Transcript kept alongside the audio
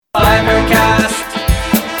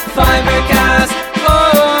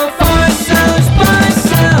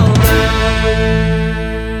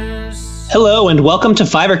and welcome to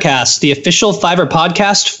Fiverrcast, the official Fiverr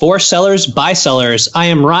podcast for sellers by sellers. I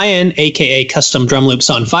am Ryan, aka Custom Drum Loops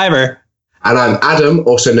on Fiverr. And I'm Adam,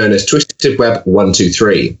 also known as Twisted Web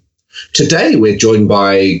 123. Today, we're joined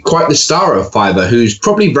by quite the star of Fiverr, who's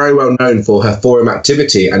probably very well known for her forum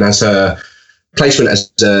activity and as her placement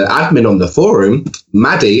as admin on the forum,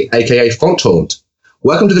 Maddie, aka Fonthaunt.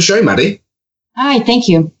 Welcome to the show, Maddie. Hi, thank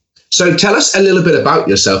you. So tell us a little bit about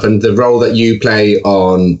yourself and the role that you play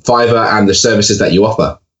on Fiverr and the services that you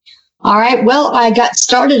offer. All right. Well, I got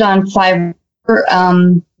started on Fiverr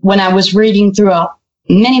when I was reading through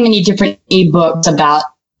many different ebooks about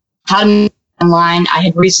how to make online. I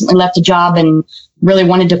had recently left a job and really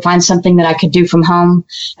wanted to find something that I could do from home.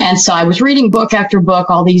 And so I was reading book after book,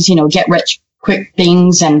 all these, get rich quick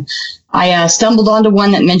things. And I stumbled onto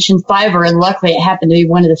one that mentioned Fiverr, and luckily it happened to be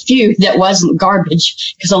one of the few that wasn't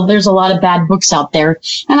garbage, because there's a lot of bad books out there.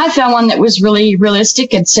 And I found one that was really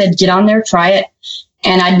realistic and said, get on there, try it.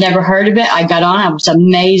 And I'd never heard of it. I got on. I was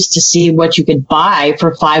amazed to see what you could buy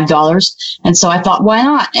for $5. And so I thought, why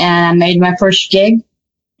not? And I made my first gig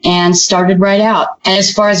and started right out. And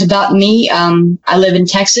as far as about me, I live in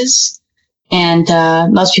Texas, and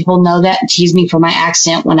most people know that and tease me for my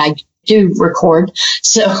accent when I do record.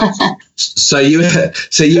 So you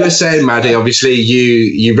were saying, Maddie, obviously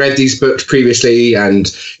you read these books previously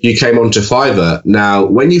and you came onto Fiverr. Now,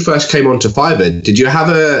 when you first came onto Fiverr, did you have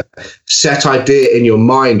a set idea in your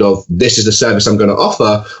mind of this is the service I'm going to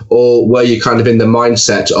offer, or were you kind of in the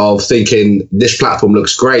mindset of thinking this platform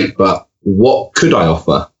looks great, but what could I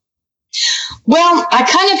offer? Well, I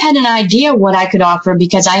kind of had an idea what I could offer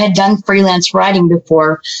because I had done freelance writing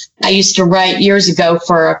before. I used to write years ago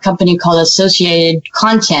for a company called Associated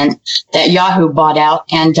Content that Yahoo bought out.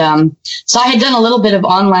 And so I had done a little bit of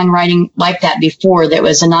online writing like that before that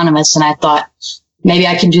was anonymous. And I thought maybe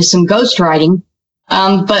I could do some ghost writing.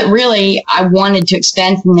 But really, I wanted to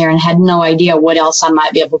expand from there and had no idea what else I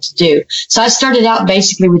might be able to do. So I started out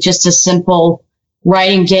basically with just a simple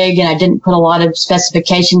writing gig, and I didn't put a lot of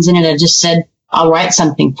specifications in it. I just said, I'll write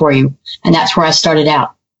something for you. And that's where I started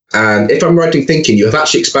out. And if I'm right in thinking, you have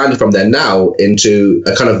actually expanded from there now into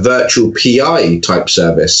a kind of virtual PI type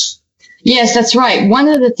service. Yes, that's right. One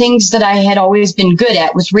of the things that I had always been good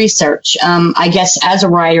at was research. I guess as a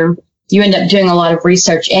writer, you end up doing a lot of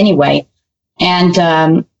research anyway.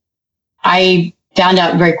 And I found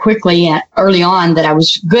out very quickly early on that I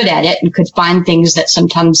was good at it and could find things that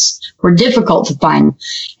sometimes were difficult to find.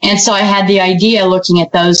 And so I had the idea, looking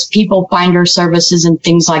at those people finder services and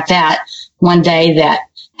things like that one day, that,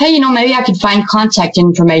 hey, maybe I could find contact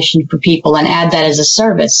information for people and add that as a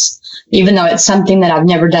service. Even though it's something that I've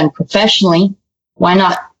never done professionally, why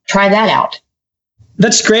not try that out?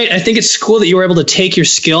 That's great. I think it's cool that you were able to take your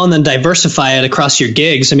skill and then diversify it across your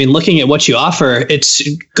gigs. I mean, looking at what you offer, it's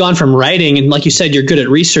gone from writing, and like you said, you're good at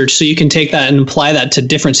research, so you can take that and apply that to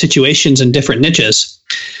different situations and different niches.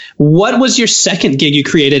 What was your second gig you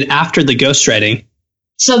created after the ghostwriting?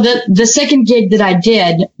 So the second gig that I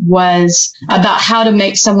did was about how to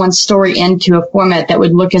make someone's story into a format that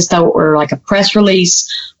would look as though it were like a press release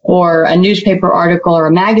or a newspaper article or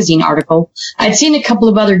a magazine article. I'd seen a couple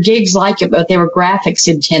of other gigs like it, but they were graphics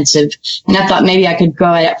intensive. And I thought maybe I could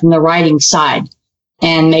go at it from the writing side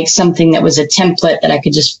and make something that was a template that I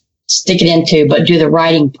could just stick it into, but do the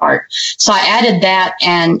writing part. So I added that,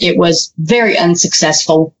 and it was very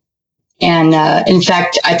unsuccessful. And in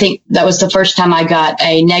fact, I think that was the first time I got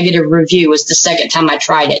a negative review, was the second time I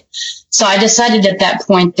tried it. So I decided at that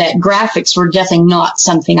point that graphics were definitely not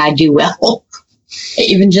something I do well,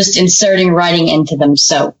 even just inserting writing into them.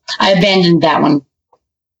 So I abandoned that one.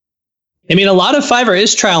 I mean, a lot of Fiverr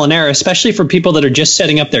is trial and error, especially for people that are just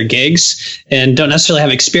setting up their gigs and don't necessarily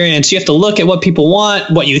have experience. You have to look at what people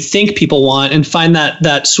want, what you think people want, and find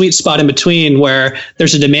that sweet spot in between where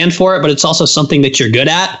there's a demand for it, but it's also something that you're good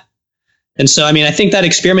at. And so, I mean, I think that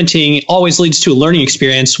experimenting always leads to a learning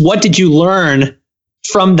experience. What did you learn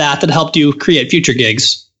from that helped you create future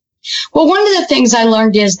gigs? Well, one of the things I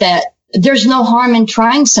learned is that there's no harm in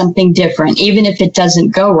trying something different, even if it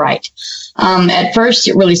doesn't go right. At first,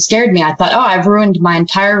 it really scared me. I thought, I've ruined my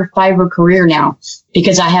entire Fiverr career now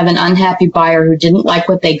because I have an unhappy buyer who didn't like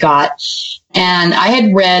what they got. And I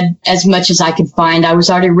had read as much as I could find. I was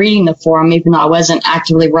already reading the forum, even though I wasn't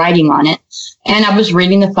actively writing on it. And I was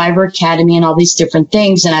reading the Fiverr Academy and all these different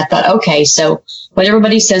things. And I thought, okay, so what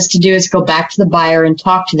everybody says to do is go back to the buyer and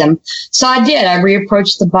talk to them. So I did. I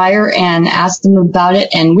reapproached the buyer and asked them about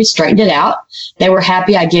it, and we straightened it out. They were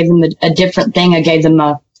happy. I gave them a different thing. I gave them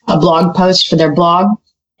a blog post for their blog,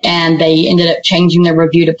 and they ended up changing their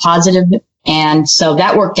review to positive. And so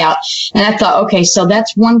that worked out. And I thought, okay, so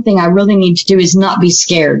that's one thing I really need to do, is not be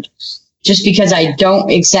scared. just because I don't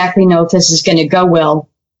exactly know if this is going to go well,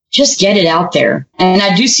 just get it out there. And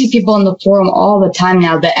I do see people in the forum all the time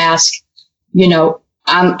now that ask, you know,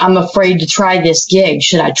 I'm afraid to try this gig.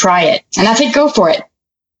 Should I try it? And I think go for it.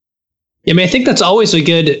 I mean, I think that's always a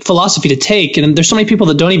good philosophy to take. And there's so many people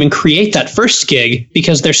that don't even create that first gig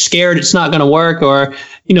because they're scared it's not going to work, or,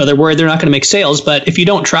 you know, they're worried they're not going to make sales. But if you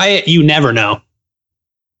don't try it, you never know.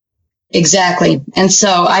 Exactly. And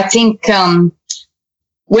so I think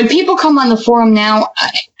when people come on the forum now,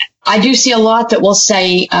 I do see a lot that will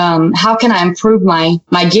say, how can I improve my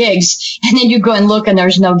gigs? And then you go and look and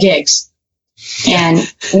there's no gigs. And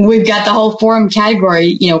we've got the whole forum category,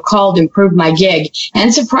 you know, called Improve My Gig.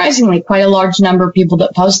 And surprisingly, quite a large number of people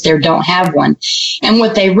that post there don't have one. And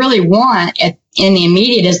what they really want in the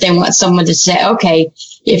immediate is they want someone to say, okay,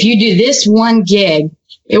 if you do this one gig,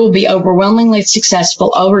 it will be overwhelmingly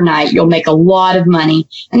successful overnight. You'll make a lot of money.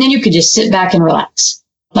 And then you could just sit back and relax.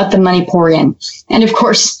 Let the money pour in. And of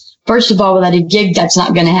course, first of all, without a gig, that's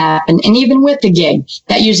not going to happen. And even with the gig,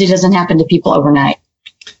 that usually doesn't happen to people overnight.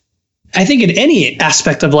 I think in any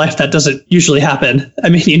aspect of life, that doesn't usually happen. I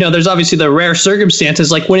mean, you know, there's obviously the rare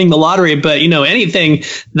circumstances like winning the lottery, but, you know, anything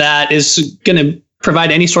that is going to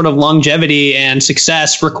provide any sort of longevity and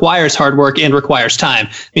success requires hard work and requires time.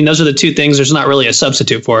 I mean, those are the two things there's not really a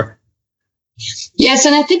substitute for. Yes.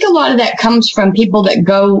 And I think a lot of that comes from people that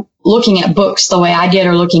go looking at books the way I did,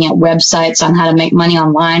 or looking at websites on how to make money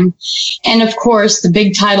online. And of course, the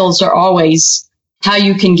big titles are always how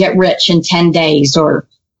you can get rich in 10 days or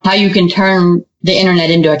how you can turn the internet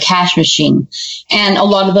into a cash machine. And a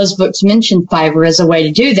lot of those books mention Fiverr as a way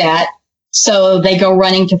to do that. So they go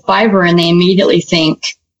running to Fiverr and they immediately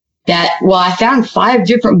think that, well, I found 5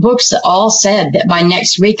 different books that all said that by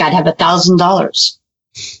next week I'd have $1,000.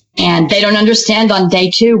 And they don't understand on day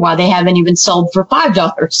 2 why they haven't even sold for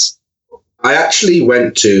 $5. I actually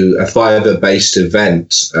went to a Fiverr-based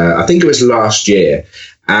event, I think it was last year,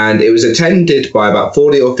 and it was attended by about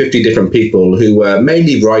 40 or 50 different people who were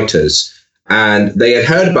mainly writers. And they had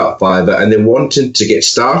heard about Fiverr and they wanted to get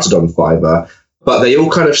started on Fiverr, but they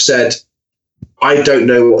all kind of said, I don't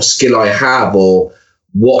know what skill I have or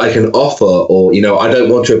what I can offer, or, you know, I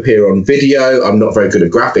don't want to appear on video. I'm not very good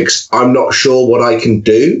at graphics. I'm not sure what I can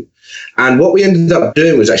do. And what we ended up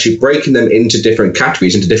doing was actually breaking them into different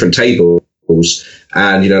categories, into different tables,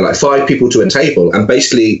 and, you know, like 5 people to a table, and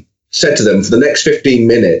basically said to them, for the next 15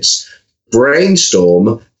 minutes,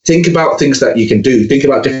 brainstorm, think about things that you can do, think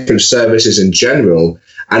about different services in general,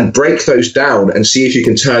 and break those down and see if you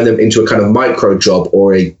can turn them into a kind of micro job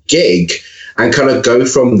or a gig and kind of go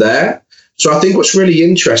from there. So I think what's really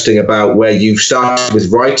interesting about where you've started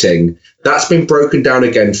with writing, that's been broken down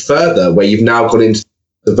again further, where you've now gone into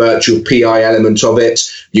the virtual PI element of it.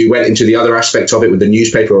 You went into the other aspect of it with the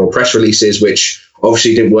newspaper or press releases, which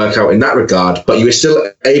obviously didn't work out in that regard, but you were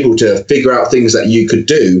still able to figure out things that you could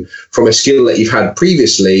do from a skill that you've had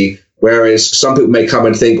previously. Whereas some people may come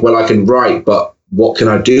and think, well, I can write, but what can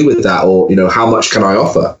I do with that? Or, you know, how much can I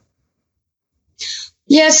offer?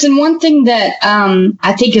 Yes. And one thing that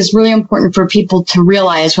I think is really important for people to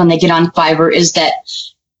realize when they get on Fiverr is that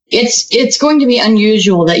it's going to be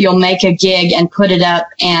unusual that you'll make a gig and put it up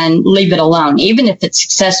and leave it alone. Even if it's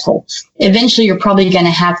successful, eventually you're probably going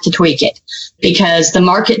to have to tweak it because the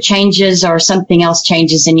market changes or something else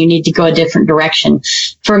changes and you need to go a different direction.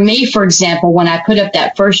 For me, for example, when I put up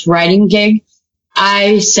that first writing gig,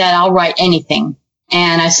 I said, I'll write anything.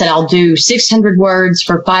 And I said, I'll do 600 words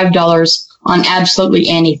for $5 on absolutely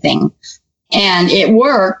anything. And it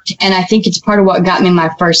worked. And I think it's part of what got me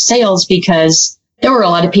my first sales because there were a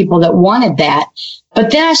lot of people that wanted that.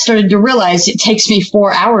 But then I started to realize it takes me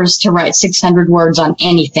 4 hours to write 600 words on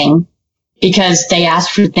anything because they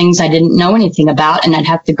asked for things I didn't know anything about and I'd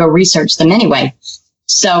have to go research them anyway.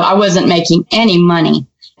 So I wasn't making any money.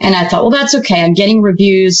 And I thought, well, that's okay. I'm getting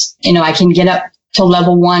reviews. You know, I can get up to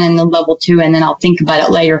level 1 and then level 2 and then I'll think about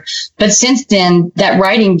it later. But since then, that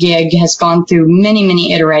writing gig has gone through many,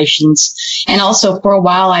 many iterations. And also for a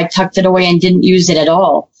while, I tucked it away and didn't use it at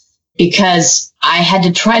all because I had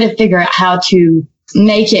to try to figure out how to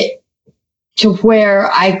make it to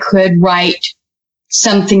where I could write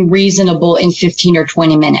something reasonable in 15 or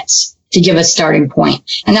 20 minutes to give a starting point.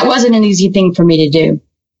 And that wasn't an easy thing for me to do.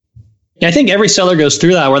 Yeah, I think every seller goes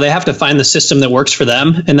through that where they have to find the system that works for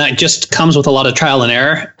them. And that just comes with a lot of trial and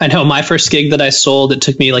error. I know my first gig that I sold, it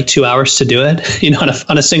took me like 2 hours to do it, you know,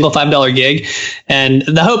 on a single $5 gig. And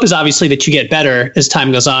the hope is obviously that you get better as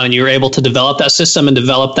time goes on and you're able to develop that system and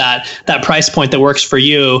develop that price point that works for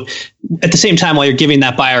you at the same time while you're giving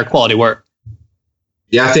that buyer quality work.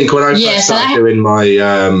 Yeah, I think when I first started doing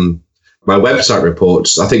my my website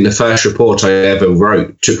reports, I think the first report I ever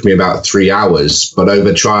wrote took me about 3 hours, but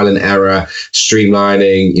over trial and error,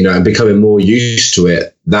 streamlining, and becoming more used to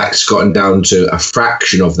it, that's gotten down to a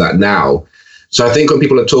fraction of that now. So I think when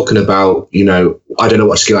people are talking about, I don't know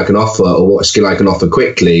what skill I can offer or what skill I can offer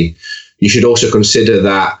quickly, you should also consider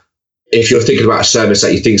that if you're thinking about a service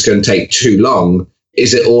that you think is going to take too long,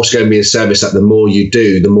 is it also going to be a service that the more you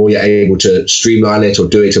do, the more you're able to streamline it or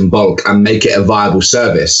do it in bulk and make it a viable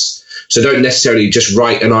service? So don't necessarily just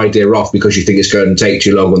write an idea off because you think it's going to take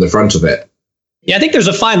too long on the front of it. Yeah, I think there's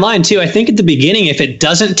a fine line too. I think at the beginning, if it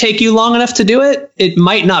doesn't take you long enough to do it, it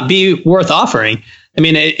might not be worth offering. I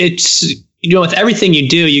mean, it's, with everything you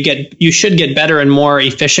do, you should get better and more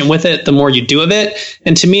efficient with it the more you do of it.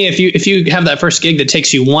 And to me, if you have that first gig that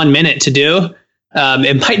takes you 1 minute to do,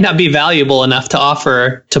 it might not be valuable enough to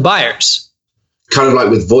offer to buyers. Kind of like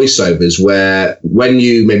with voiceovers, where when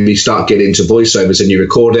you maybe start getting into voiceovers and you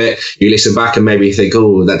record it, you listen back and maybe think,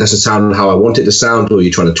 oh, that doesn't sound how I want it to sound, or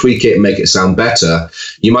you're trying to tweak it and make it sound better.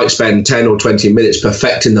 You might spend 10 or 20 minutes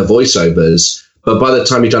perfecting the voiceovers, but by the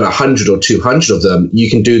time you've done 100 or 200 of them, you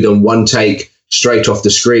can do them one take straight off the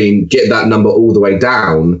screen, get that number all the way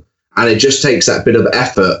down. And it just takes that bit of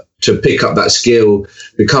effort to pick up that skill,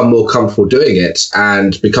 become more comfortable doing it,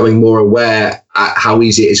 and becoming more aware at how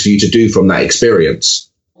easy it is for you to do from that experience.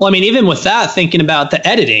 Well, I mean, even with that, thinking about the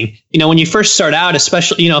editing, when you first start out,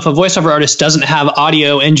 especially, if a voiceover artist doesn't have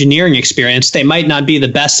audio engineering experience, they might not be the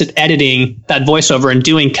best at editing that voiceover and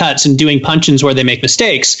doing cuts and doing punch-ins where they make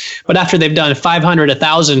mistakes. But after they've done 500,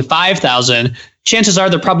 1,000, 5,000, chances are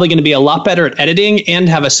they're probably going to be a lot better at editing and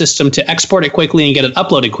have a system to export it quickly and get it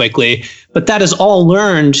uploaded quickly. But that is all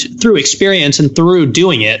learned through experience and through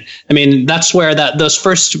doing it. I mean, that's where those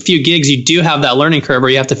first few gigs, you do have that learning curve where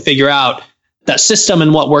you have to figure out that system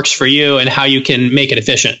and what works for you and how you can make it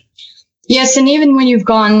efficient. Yes, and even when you've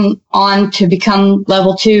gone on to become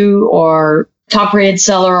level 2 or top rated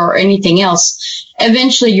seller or anything else,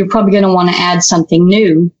 eventually you're probably going to want to add something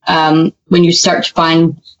new when you start to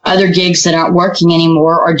find other gigs that aren't working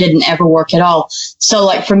anymore or didn't ever work at all. So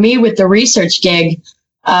like for me with the research gig,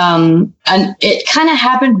 and it kind of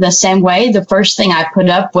happened the same way. The first thing I put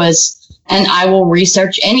up was, and I will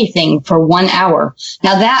research anything for 1 hour.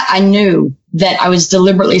 Now that I knew that I was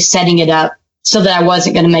deliberately setting it up so that I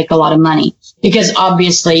wasn't going to make a lot of money, because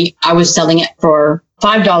obviously I was selling it for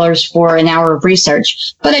 $5 for an hour of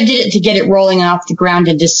research, but I did it to get it rolling off the ground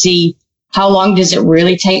and to see how long does it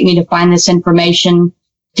really take me to find this information?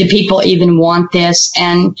 Do people even want this?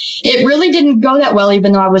 And it really didn't go that well,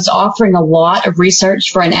 even though I was offering a lot of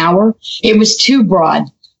research for an hour. It was too broad.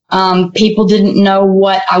 People didn't know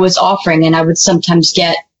what I was offering, and I would sometimes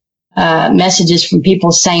get messages from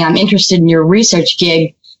people saying, I'm interested in your research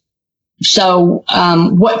gig. So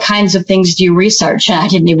what kinds of things do you research? And I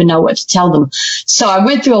didn't even know what to tell them. So I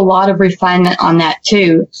went through a lot of refinement on that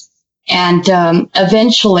too. And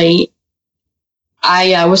eventually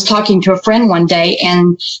I was talking to a friend one day,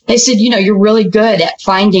 and they said, you're really good at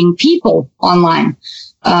finding people online.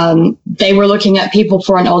 They were looking at people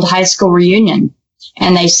for an old high school reunion.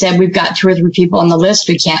 And they said, we've got 2 or 3 people on the list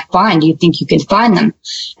we can't find. Do you think you can find them?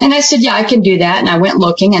 And I said, yeah, I can do that. And I went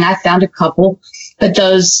looking and I found a couple. But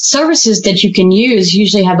those services that you can use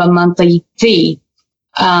usually have a monthly fee.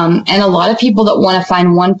 And a lot of people that want to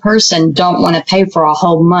find one person don't want to pay for a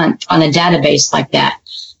whole month on a database like that.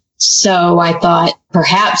 So I thought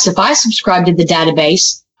perhaps if I subscribe to the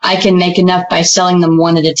database, I can make enough by selling them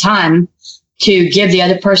one at a time to give the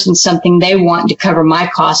other person something they want to cover my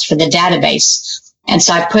cost for the database. And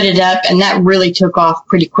so I put it up, and that really took off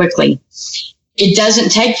pretty quickly. It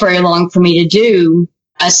doesn't take very long for me to do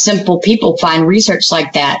a simple people find research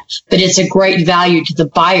like that, but it's a great value to the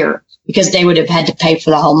buyer because they would have had to pay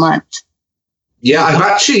for the whole month. Yeah,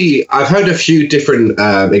 I've heard a few different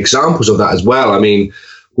examples of that as well. I mean,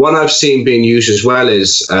 one I've seen being used as well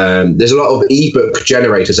is there's a lot of ebook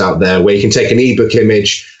generators out there where you can take an ebook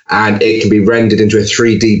image and it can be rendered into a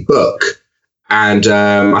 3D book. And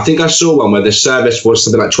I think I saw one where the service was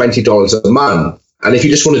something like $20 a month. And if you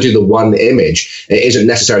just want to do the one image, it isn't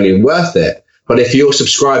necessarily worth it. But if you're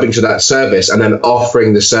subscribing to that service and then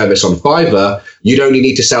offering the service on Fiverr, you'd only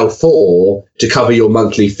need to sell 4 to cover your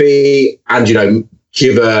monthly fee and,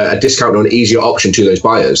 give a discount on an easier option to those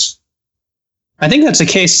buyers. I think that's the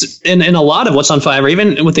case in a lot of what's on Fiverr.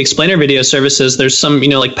 Even with the explainer video services, there's some,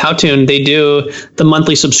 like Powtoon, they do the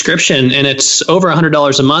monthly subscription, and it's over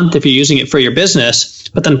 $100 a month if you're using it for your business.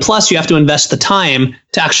 But then plus you have to invest the time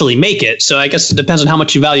to actually make it. So I guess it depends on how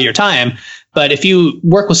much you value your time. But if you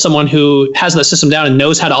work with someone who has the system down and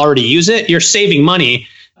knows how to already use it, you're saving money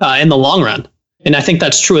in the long run. And I think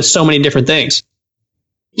that's true with so many different things.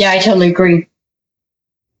 Yeah, I totally agree.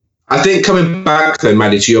 I think coming back though,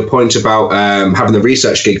 Maddie, to your point about having the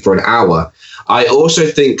research gig for an hour, I also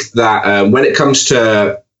think that when it comes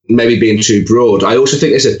to maybe being too broad, I also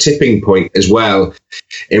think there's a tipping point as well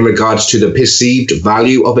in regards to the perceived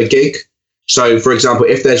value of a gig. So, for example,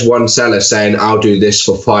 if there's one seller saying, I'll do this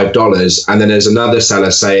for $5, and then there's another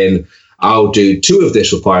seller saying, I'll do 2 of this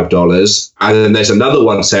for $5, and then there's another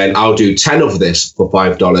one saying, I'll do 10 of this for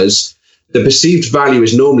 $5, the perceived value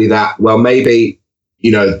is normally that, well, maybe,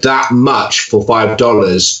 that much for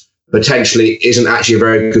 $5 potentially isn't actually a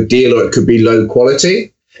very good deal, or it could be low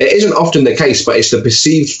quality. It isn't often the case, but it's the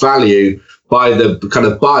perceived value by the kind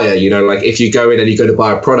of buyer. Like if you go in and you go to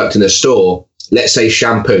buy a product in a store, let's say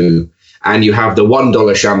shampoo, and you have the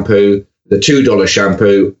 $1 shampoo, the $2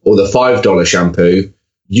 shampoo, or the $5 shampoo,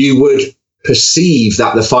 you would perceive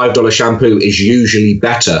that the $5 shampoo is usually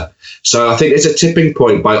better. So I think there's a tipping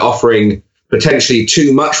point by offering potentially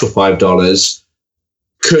too much for $5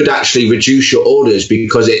 could actually reduce your orders,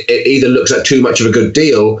 because it either looks like too much of a good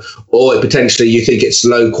deal, or it potentially you think it's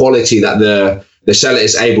low quality that the seller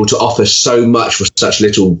is able to offer so much for such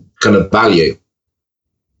little kind of value.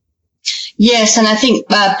 Yes, and I think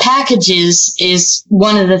packages is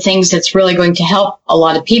one of the things that's really going to help a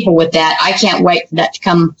lot of people with that. I can't wait for that to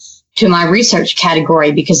come to my research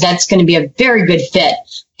category, because that's going to be a very good fit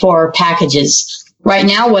for packages. Right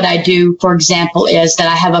now, what I do, for example, is that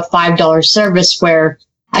I have a $5 service where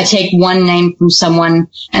I take one name from someone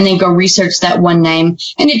and then go research that one name.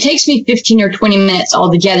 And it takes me 15 or 20 minutes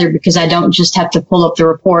altogether, because I don't just have to pull up the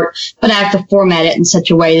report, but I have to format it in such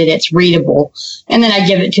a way that it's readable. And then I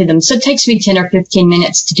give it to them. So it takes me 10 or 15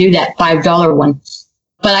 minutes to do that $5 one.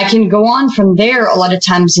 But I can go on from there a lot of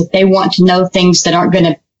times if they want to know things that aren't going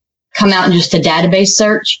to come out in just a database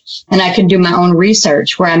search. And I can do my own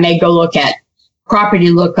research where I may go look at property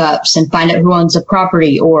lookups and find out who owns a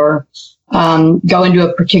property, or go into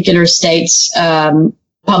a particular state's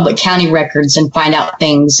public county records and find out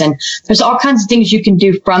things. And there's all kinds of things you can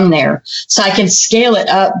do from there. So I can scale it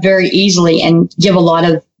up very easily and give a lot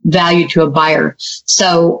of value to a buyer.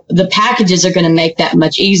 So the packages are going to make that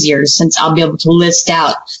much easier, since I'll be able to list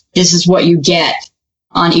out, this is what you get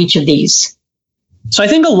on each of these. So I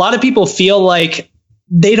think a lot of people feel like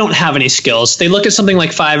they don't have any skills. They look at something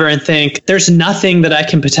like Fiverr and think there's nothing that I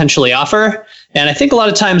can potentially offer. And I think a lot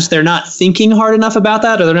of times they're not thinking hard enough about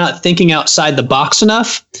that, or they're not thinking outside the box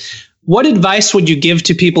enough. What advice would you give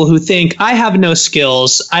to people who think, I have no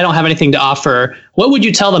skills, I don't have anything to offer? What would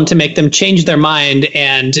you tell them to make them change their mind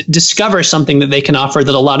and discover something that they can offer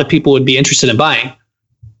that a lot of people would be interested in buying?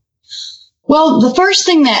 Well, the first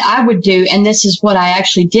thing that I would do, and this is what I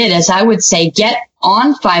actually did, is I would say, get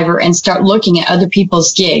on Fiverr and start looking at other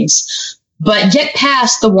people's gigs, but get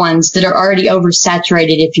past the ones that are already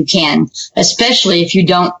oversaturated if you can, especially if you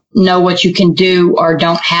don't know what you can do or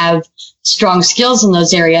don't have strong skills in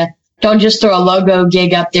those areas. Don't just throw a logo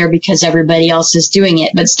gig up there because everybody else is doing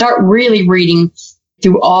it, but start really reading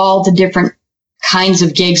through all the different kinds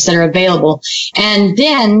of gigs that are available. And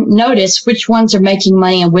then notice which ones are making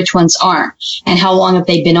money and which ones aren't, and how long have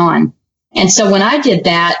they been on. And so when I did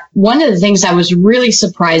that, one of the things I was really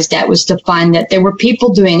surprised at was to find that there were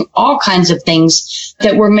people doing all kinds of things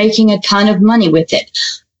that were making a ton of money with it.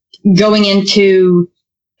 Going into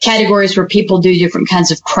categories where people do different kinds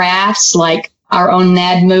of crafts, like our own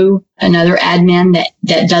Madmu, another admin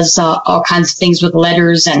that does all kinds of things with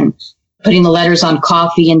letters and putting the letters on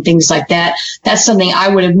coffee and things like that. That's something I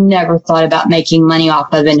would have never thought about making money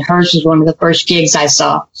off of. And hers was one of the first gigs I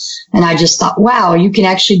saw. And I just thought, wow, you can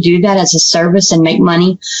actually do that as a service and make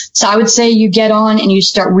money. So I would say you get on and you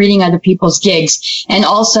start reading other people's gigs, and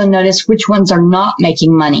also notice which ones are not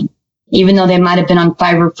making money. Even though they might have been on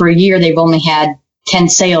Fiverr for a year, they've only had 10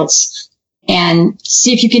 sales, and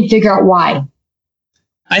see if you can figure out why.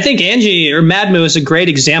 I think Angie, or Madmu, is a great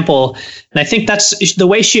example. And I think that's the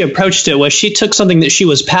way she approached it, was she took something that she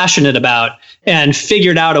was passionate about and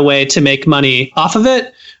figured out a way to make money off of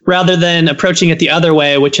it, rather than approaching it the other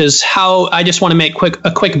way, which is how I just want to make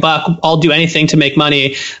a quick buck. I'll do anything to make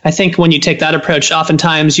money. I think when you take that approach,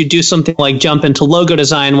 oftentimes you do something like jump into logo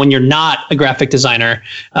design when you're not a graphic designer.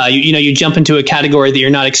 You jump into a category that you're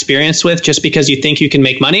not experienced with just because you think you can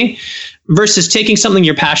make money, versus taking something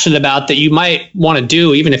you're passionate about that you might want to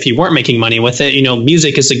do even if you weren't making money with it.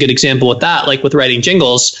 Music is a good example with that, like with writing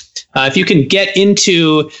jingles. If you can get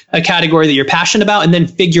into a category that you're passionate about and then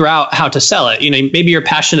figure out how to sell it, maybe you're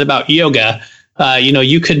passionate about yoga.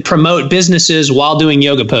 You could promote businesses while doing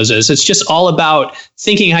yoga poses. It's just all about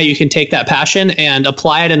thinking how you can take that passion and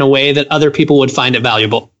apply it in a way that other people would find it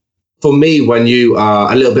valuable. for me, when you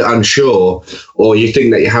are a little bit unsure or you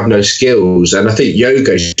think that you have no skills, and I think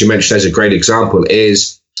yoga, as you mentioned, as a great example,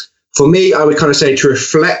 is, for me, I would kind of say to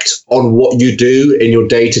reflect on what you do in your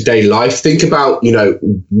day-to-day life. Think about,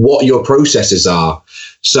 what your processes are.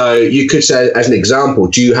 So you could say, as an example,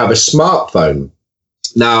 do you have a smartphone?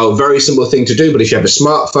 Now, very simple thing to do, but if you have a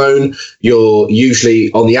smartphone, you're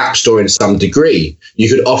usually on the App Store in some degree. You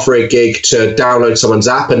could offer a gig to download someone's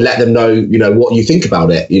app and let them know, what you think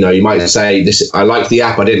about it. You might say, I like the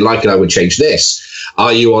app, I didn't like it, I would change this.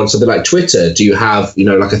 Are you on something like Twitter? Do you have,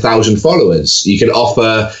 like 1,000 followers? You can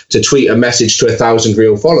offer to tweet a message to 1,000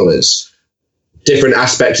 real followers. Different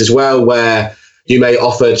aspects as well, where you may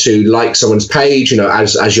offer to like someone's page,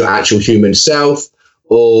 as your actual human self.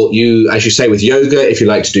 Or you, as you say, with yoga, if you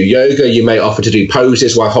like to do yoga, you may offer to do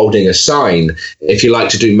poses while holding a sign. If you like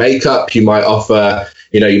to do makeup, you might offer,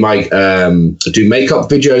 you might do makeup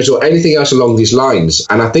videos or anything else along these lines.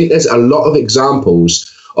 And I think there's a lot of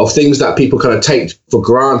examples of things that people kind of take for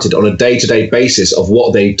granted on a day-to-day basis of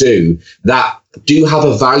what they do that do have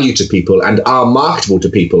a value to people and are marketable to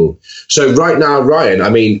people. So right now, Ryan,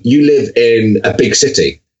 you live in a big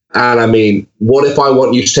city. And what if I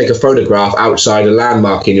want you to take a photograph outside a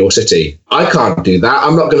landmark in your city? I can't do that.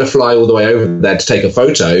 I'm not going to fly all the way over there to take a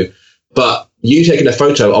photo. But you taking a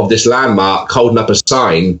photo of this landmark, holding up a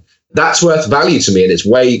sign, that's worth value to me. And it's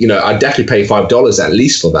way, I'd definitely pay $5 at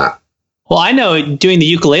least for that. Well, I know doing the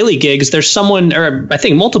ukulele gigs, there's someone, or I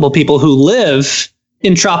think multiple people who live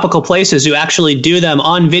in tropical places who actually do them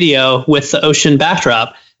on video with the ocean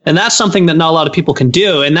backdrop. And that's something that not a lot of people can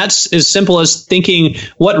do. And that's as simple as thinking,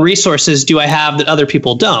 what resources do I have that other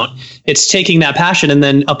people don't? It's taking that passion and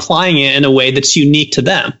then applying it in a way that's unique to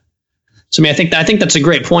them. So, I think that's a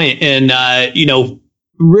great point. And,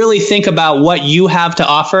 really think about what you have to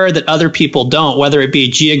offer that other people don't, whether it be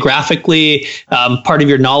geographically, part of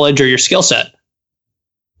your knowledge or your skill set.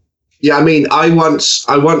 Yeah, I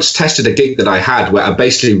once tested a gig that I had where I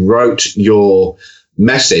basically wrote your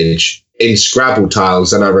message in Scrabble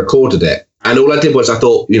tiles and I recorded it. And all I did was I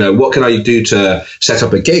thought, what can I do to set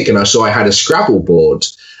up a gig? And I saw I had a Scrabble board.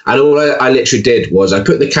 And all I literally did was I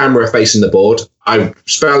put the camera facing the board. I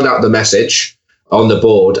spelled out the message on the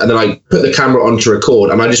board and then I put the camera on to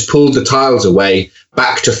record and I just pulled the tiles away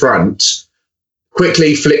back to front,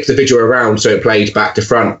 quickly flicked the video around so it played back to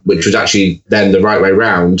front, which was actually then the right way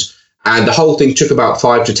round. And the whole thing took about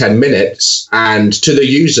 5 to 10 minutes. And to the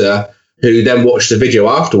user who then watched the video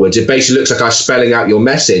afterwards, it basically looks like I was spelling out your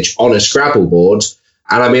message on a Scrabble board.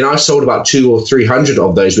 And I sold about 200 or 300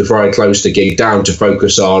 of those before I closed the gig down to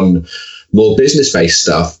focus on more business-based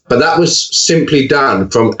stuff. But that was simply done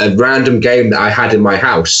from a random game that I had in my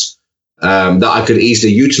house that I could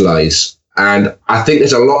easily utilize. And I think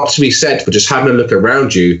there's a lot to be said for just having a look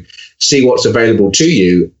around you, see what's available to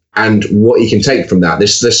you and what you can take from that.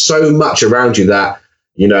 There's so much around you that,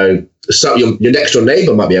 so your next door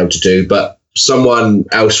neighbor might be able to do, but someone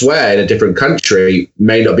elsewhere in a different country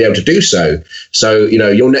may not be able to do so. So,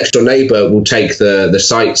 your next door neighbor will take the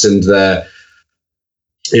sites and the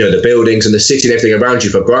buildings and the city and everything around you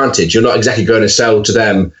for granted. You're not exactly going to sell to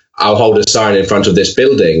them, I'll hold a sign in front of this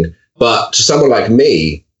building. But to someone like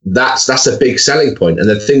me, that's a big selling point. And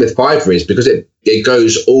the thing with Fiverr is because it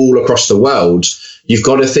goes all across the world, you've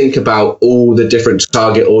got to think about all the different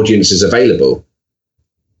target audiences available.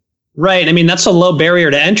 Right. That's a low barrier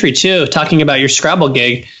to entry too. Talking about your Scrabble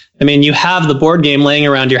gig. You have the board game laying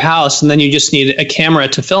around your house and then you just need a camera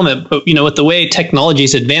to film it. But, with the way technology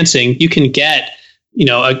is advancing, you can get,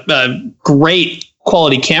 a great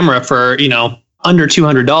quality camera for, under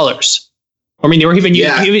 $200. Or even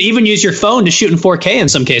even use your phone to shoot in 4K in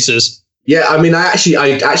some cases. Yeah.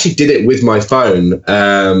 I actually did it with my phone.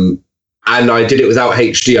 And I did it without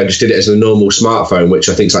HD. I just did it as a normal smartphone, which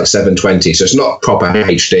I think is like 720. So it's not proper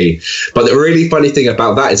HD. But the really funny thing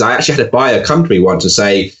about that is I actually had to buy a company once and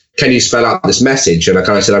say, can you spell out this message? And I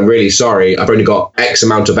kind of said, I'm really sorry. I've only got X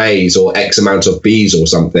amount of A's or X amount of B's or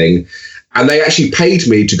something. And they actually paid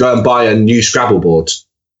me to go and buy a new Scrabble board.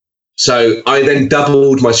 So I then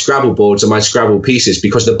doubled my Scrabble boards and my Scrabble pieces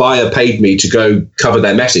because the buyer paid me to go cover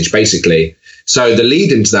their message, basically. So the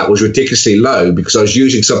lead into that was ridiculously low because I was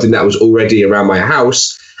using something that was already around my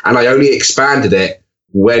house and I only expanded it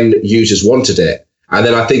when users wanted it. And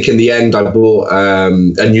then I think in the end, I bought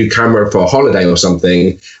a new camera for a holiday or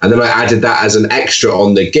something. And then I added that as an extra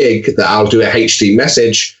on the gig that I'll do a HD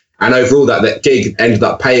message. And overall, that gig ended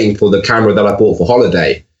up paying for the camera that I bought for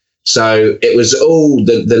holiday. So it was all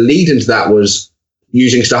the lead into that was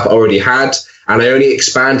using stuff I already had. And I only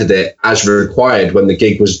expanded it as required when the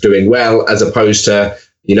gig was doing well, as opposed to,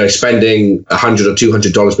 spending $100 or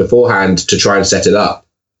 $200 beforehand to try and set it up.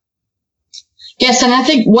 Yes, and I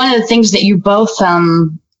think one of the things that you both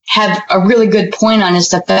have a really good point on is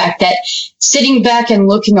the fact that sitting back and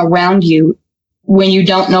looking around you when you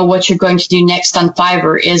don't know what you're going to do next on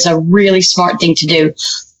Fiverr is a really smart thing to do.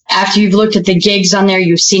 After you've looked at the gigs on there,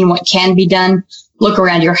 you've seen what can be done. Look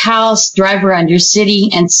around your house, drive around your city,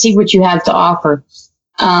 and see what you have to offer.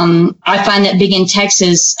 I find that being in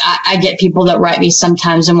Texas, I get people that write me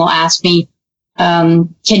sometimes and will ask me,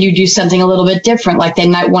 can you do something a little bit different? Like they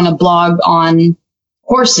might want to blog on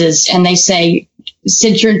horses, and they say,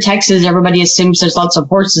 since you're in Texas, everybody assumes there's lots of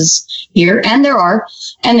horses here, and there are.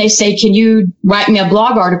 And they say, can you write me a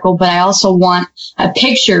blog article, but I also want a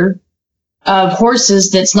picture of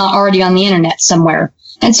horses that's not already on the internet somewhere.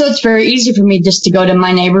 And so it's very easy for me just to go to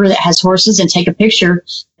my neighbor that has horses and take a picture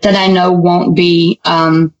that I know won't be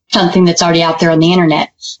something that's already out there on the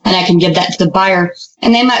internet. And I can give that to the buyer,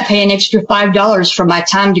 and they might pay an extra $5 for my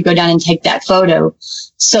time to go down and take that photo.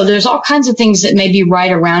 So there's all kinds of things that may be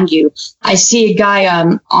right around you. I see a guy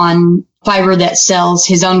on Fiverr that sells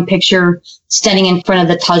his own picture standing in front of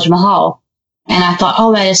the Taj Mahal. And I thought,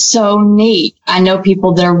 oh, that is so neat. I know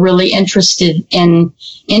people that are really interested in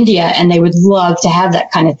India, and they would love to have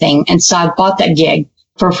that kind of thing. And so I bought that gig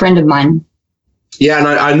for a friend of mine. Yeah, and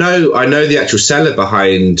I know the actual seller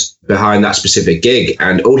behind that specific gig,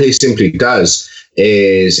 and all he simply does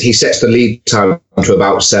is he sets the lead time to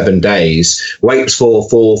about 7 days, waits for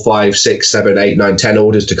 4, 5, 6, 7, 8, 9, 10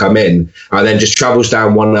 orders to come in, and then just travels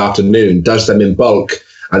down one afternoon, does them in bulk,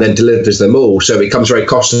 and then delivers them all. So it becomes very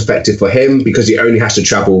cost effective for him because he only has to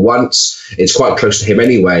travel once. It's quite close to him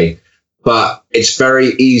anyway, but it's very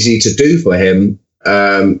easy to do for him.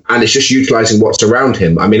 And it's just utilizing what's around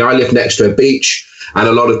him. I mean, I live next to a beach, and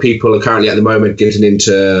a lot of people are currently at the moment getting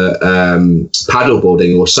into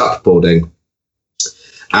paddleboarding or supboarding.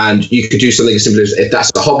 And you could do something as simple as, if that's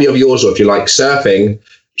a hobby of yours, or if you like surfing,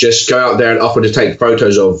 just go out there and offer to take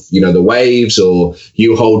photos of, the waves, or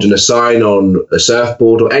you holding a sign on a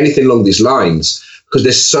surfboard, or anything along these lines. Because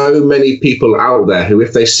there's so many people out there who,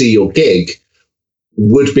 if they see your gig,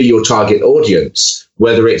 would be your target audience,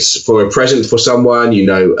 whether it's for a present for someone, who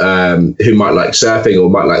might like surfing or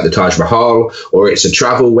might like the Taj Mahal, or it's a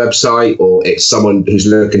travel website, or it's someone who's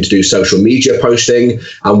looking to do social media posting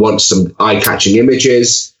and wants some eye-catching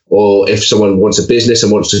images, or if someone wants a business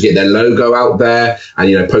and wants to get their logo out there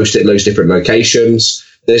and, post it in those different locations.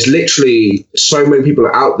 There's literally so many people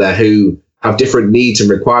out there who have different needs and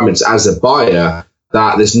requirements as a buyer,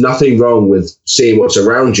 that there's nothing wrong with seeing what's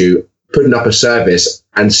around you, putting up a service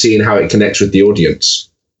and seeing how it connects with the audience.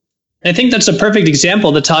 I think that's a perfect example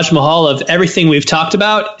of the Taj Mahal of everything we've talked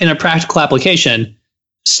about in a practical application.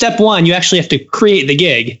 Step 1, you actually have to create the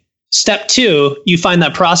gig. Step 2, you find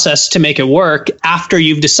that process to make it work after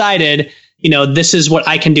you've decided, this is what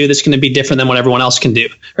I can do that's going to be different than what everyone else can do,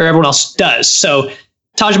 or everyone else does. So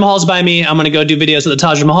Taj Mahal's by me. I'm going to go do videos at the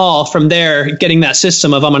Taj Mahal. From there, getting that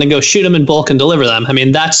system of I'm going to go shoot them in bulk and deliver them. I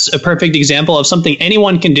mean, that's a perfect example of something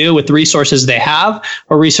anyone can do with the resources they have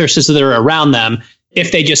or resources that are around them,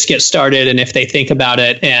 if they just get started and if they think about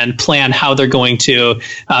it and plan how they're going to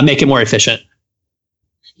make it more efficient.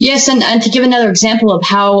 Yes, and to give another example of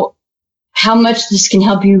how much this can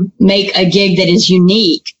help you make a gig that is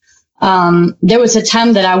unique, there was a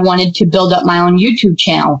time that I wanted to build up my own YouTube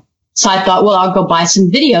channel. So I thought, well, I'll go buy some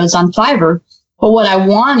videos on Fiverr. But what I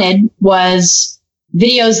wanted was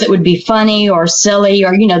videos that would be funny or silly,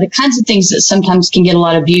 or, the kinds of things that sometimes can get a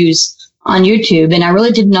lot of views on YouTube. And I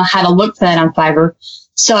really didn't know how to look for that on Fiverr.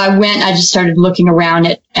 So I just started looking around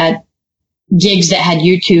at gigs that had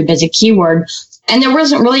YouTube as a keyword. And there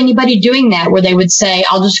wasn't really anybody doing that, where they would say,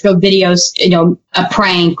 I'll just go videos, a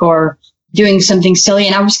prank or doing something silly.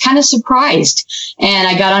 And I was kind of surprised. And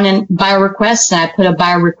I got on a buyer request, and I put a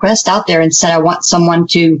buyer request out there and said, I want someone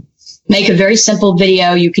to make a very simple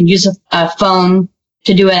video. You can use a phone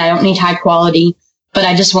to do it. I don't need high quality, but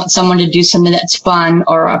I just want someone to do something that's fun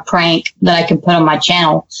or a prank that I can put on my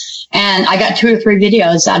channel. And I got 2 or 3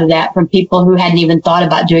 videos out of that from people who hadn't even thought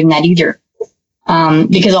about doing that either.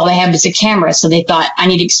 Because all they have is a camera. So they thought, I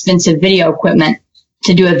need expensive video equipment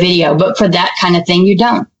to do a video. But for that kind of thing, you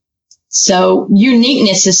don't. So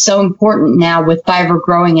uniqueness is so important now with Fiverr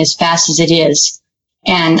growing as fast as it is.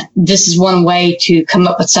 And this is one way to come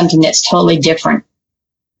up with something that's totally different.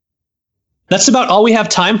 That's about all we have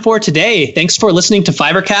time for today. Thanks for listening to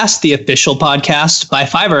Fiverrcast, the official podcast by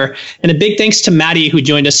Fiverr. And a big thanks to Maddie, who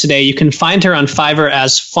joined us today. You can find her on Fiverr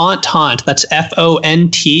as Fonthaunt. That's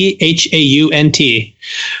Fonthaunt.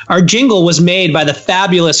 Our jingle was made by the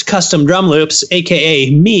fabulous Custom Drum Loops, aka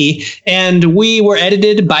me, and we were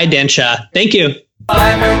edited by Densha. Thank you.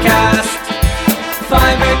 Fiverrcast.